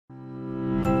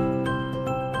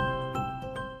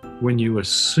When you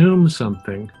assume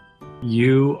something,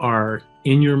 you are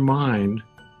in your mind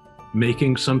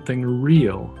making something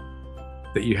real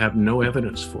that you have no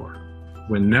evidence for.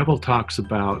 When Neville talks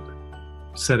about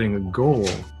setting a goal,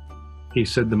 he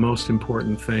said the most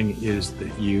important thing is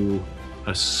that you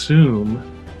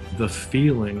assume the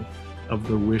feeling of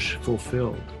the wish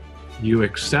fulfilled. You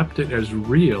accept it as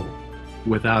real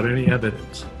without any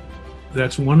evidence.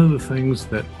 That's one of the things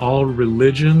that all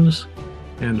religions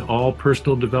and all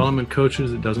personal development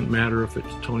coaches, it doesn't matter if it's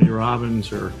Tony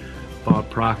Robbins or Bob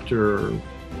Proctor or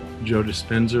Joe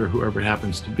Dispenza or whoever it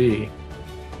happens to be,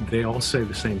 they all say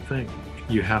the same thing.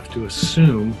 You have to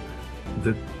assume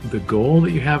that the goal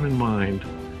that you have in mind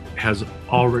has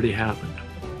already happened.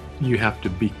 You have to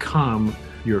become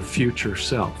your future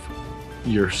self,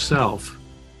 yourself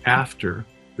after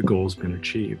the goal's been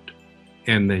achieved.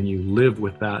 And then you live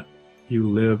with that. You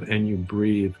live and you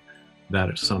breathe that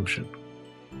assumption.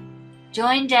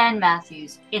 Join Dan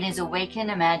Matthews in his Awaken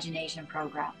Imagination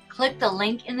program. Click the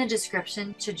link in the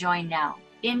description to join now.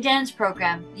 In Dan's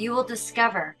program, you will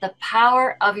discover the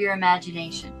power of your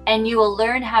imagination, and you will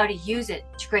learn how to use it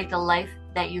to create the life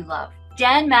that you love.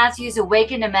 Dan Matthews'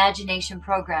 Awaken Imagination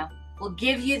program will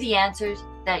give you the answers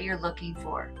that you're looking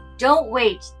for. Don't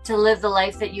wait to live the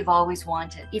life that you've always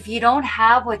wanted. If you don't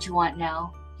have what you want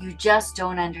now, you just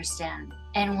don't understand.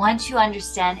 And once you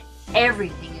understand,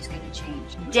 everything is going to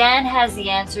change. Dan has the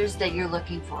answers that you're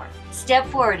looking for. Step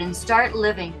forward and start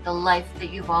living the life that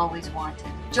you've always wanted.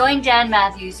 Join Dan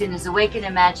Matthews in his Awaken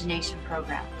Imagination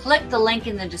program. Click the link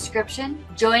in the description,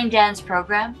 join Dan's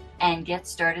program, and get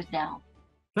started now.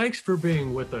 Thanks for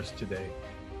being with us today.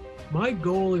 My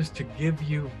goal is to give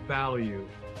you value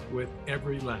with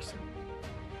every lesson.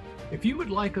 If you would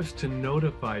like us to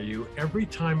notify you every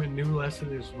time a new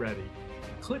lesson is ready,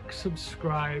 click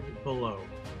subscribe below,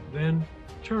 then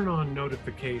turn on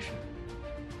notification.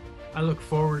 I look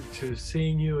forward to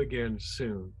seeing you again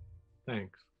soon.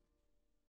 Thanks.